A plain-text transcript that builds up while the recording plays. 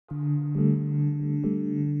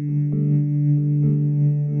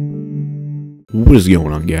What is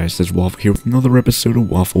going on, guys? This is Waffle here with another episode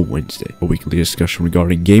of Waffle Wednesday, a weekly discussion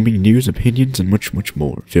regarding gaming news, opinions, and much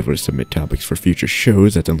more. Feel free to submit topics for future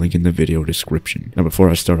shows at the link in the video description. Now, before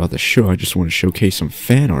I start out the show, I just want to showcase some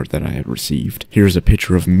fan art that I had received. Here's a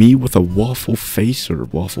picture of me with a waffle face or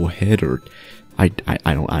waffle head, or I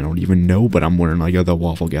don't even know, but I'm wearing like the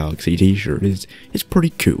TheWaffleGalaxy t-shirt. It's pretty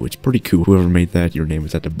cool. It's pretty cool. Whoever made that, your name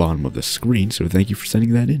is at the bottom of the screen, so thank you for sending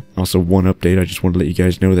that in. Also, one update, I just wanted to let you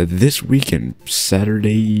guys know that this weekend,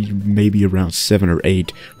 Saturday, maybe around 7 or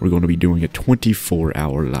 8, we're going to be doing a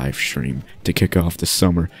 24-hour live stream to kick off the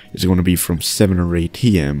summer. It's going to be from 7 or 8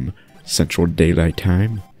 p.m. Central Daylight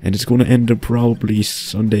Time, and it's going to end up probably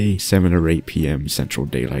Sunday, 7 or 8 p.m. Central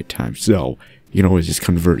Daylight Time. So you can always just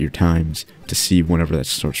convert your times to see whenever that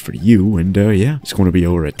starts for you, and yeah, it's going to be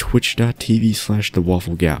over at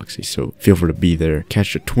twitch.tv/TheWaffleGalaxy, so feel free to be there.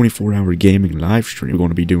 Catch a 24-hour gaming live stream. We're going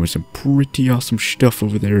to be doing some pretty awesome stuff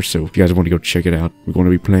over there, so if you guys want to go check it out, we're going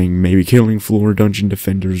to be playing maybe Killing Floor, Dungeon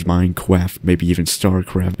Defenders, Minecraft, maybe even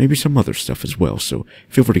StarCraft, maybe some other stuff as well, so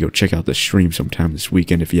feel free to go check out the stream sometime this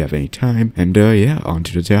weekend if you have any time, and yeah, on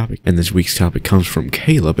to the topic. And this week's topic comes from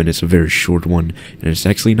Caleb, and it's a very short one, and it's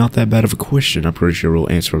actually not that bad of a question. I'm pretty sure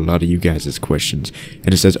it'll answer a lot of you guys' questions,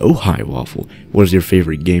 and it says, "Oh hi Waffle, what is your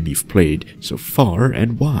favorite game you've played so far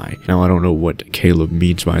and why?" Now I don't know what Caleb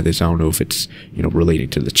means by this. I don't know if it's, you know, relating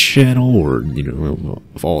to the channel or, you know,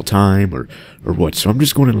 of all time or what, so I'm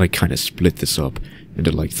just going to like kind of split this up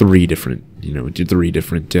into like three different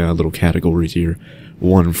little categories here.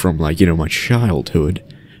 One from, like, you know, my childhood,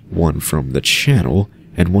 one from the channel,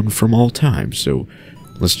 and one from all time. So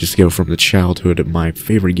let's just go from the childhood. My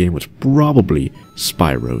favorite game was probably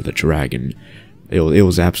Spyro the Dragon. It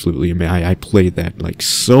was absolutely amazing. I played that like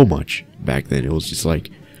so much back then. It was just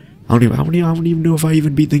like, I don't even know if I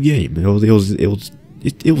even beat the game. It was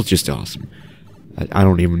just awesome. I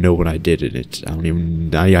don't even know what I did in it.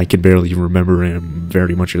 I can barely even remember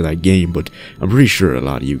very much of that game, but I'm pretty sure a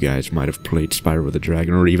lot of you guys might have played Spyro the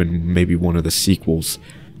Dragon, or even maybe one of the sequels.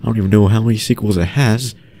 I don't even know how many sequels it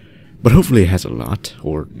has, but hopefully it has a lot,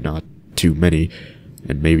 or not too many,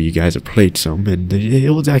 and maybe you guys have played some, and it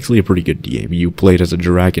was actually a pretty good game. You played as a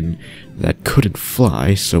dragon that couldn't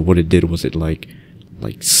fly, so what it did was it like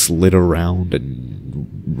slid around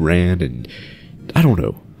and ran, and I don't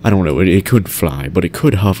know, it couldn't fly, but it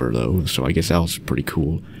could hover though, so I guess that was pretty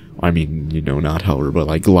cool. I mean, you know, not hover, but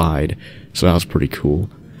like glide, so that was pretty cool.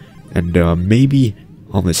 And maybe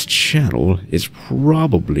on this channel is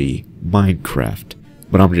probably Minecraft.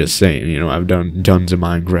 But I'm just saying, you know, I've done tons of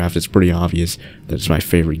Minecraft. It's pretty obvious that it's my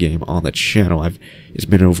favorite game on the channel. It's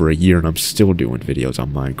been over a year and I'm still doing videos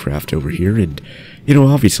on Minecraft over here, and you know,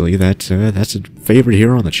 obviously that's a favorite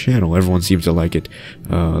here on the channel. Everyone seems to like it.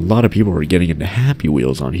 A lot of people are getting into Happy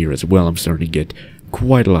Wheels on here as well. I'm starting to get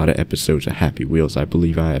quite a lot of episodes of Happy Wheels. I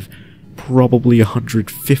believe I have probably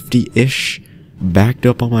 150-ish backed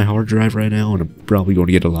up on my hard drive right now, and I'm probably going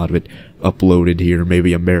to get a lot of it uploaded here.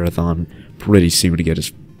 Maybe a marathon pretty soon to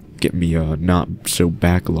get me not so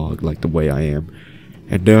backlogged like the way I am.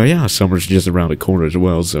 And yeah, summer's just around the corner as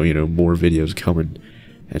well, so you know, more videos coming.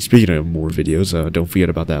 And speaking of more videos, don't forget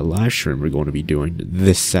about that live stream we're going to be doing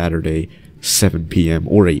this Saturday, 7 p.m.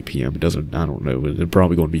 or 8 p.m. I don't know, it's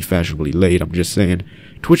probably going to be fashionably late. I'm just saying,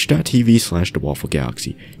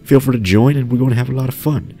 twitch.tv/TheWaffleGalaxy. Feel free to join, and we're going to have a lot of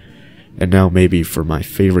fun. And now maybe for my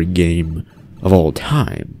favorite game of all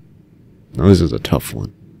time. Now this is a tough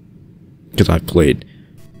one, because I've played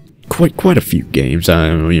quite a few games. You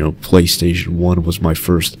know, PlayStation 1 was my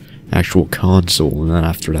first actual console, and then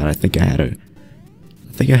after that I think I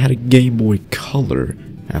had a Game Boy Color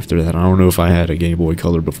after that. I don't know if I had a Game Boy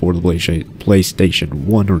Color before the PlayStation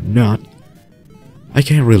 1 or not. I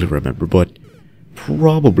can't really remember, but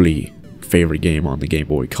probably favorite game on the Game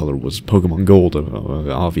Boy Color was Pokemon Gold,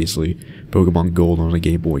 obviously. Pokemon Gold on the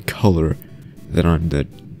Game Boy Color. Then on the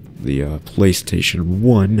PlayStation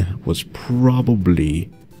 1 was probably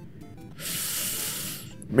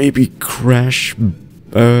maybe Crash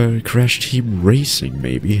Team Racing,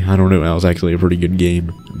 maybe. I don't know, that was actually a pretty good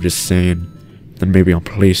game. I'm just saying. Then maybe on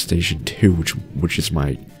PlayStation 2, which is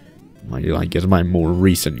my I guess my more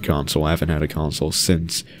recent console. I haven't had a console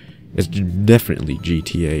since. It's definitely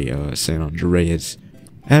GTA San Andreas.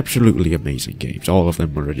 Absolutely amazing games. All of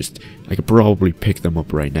them are just, I could probably pick them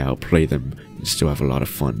up right now, play them, and still have a lot of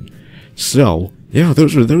fun. So yeah,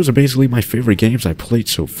 those are basically my favorite games I played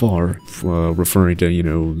so far. Referring to, you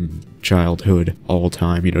know, childhood, all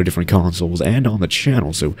time, you know, different consoles, and on the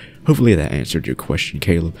channel. So hopefully that answered your question,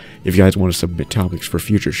 Caleb. If you guys want to submit topics for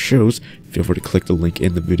future shows, feel free to click the link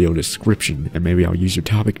in the video description, and maybe I'll use your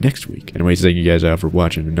topic next week. Anyways, thank you guys out for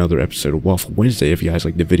watching another episode of Waffle Wednesday. If you guys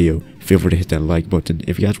liked the video, feel free to hit that like button.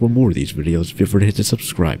 If you guys want more of these videos, feel free to hit the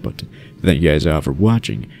subscribe button. Thank you guys out for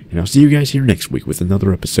watching, and I'll see you guys here next week with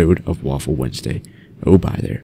another episode of Waffle Wednesday. Oh, bye there.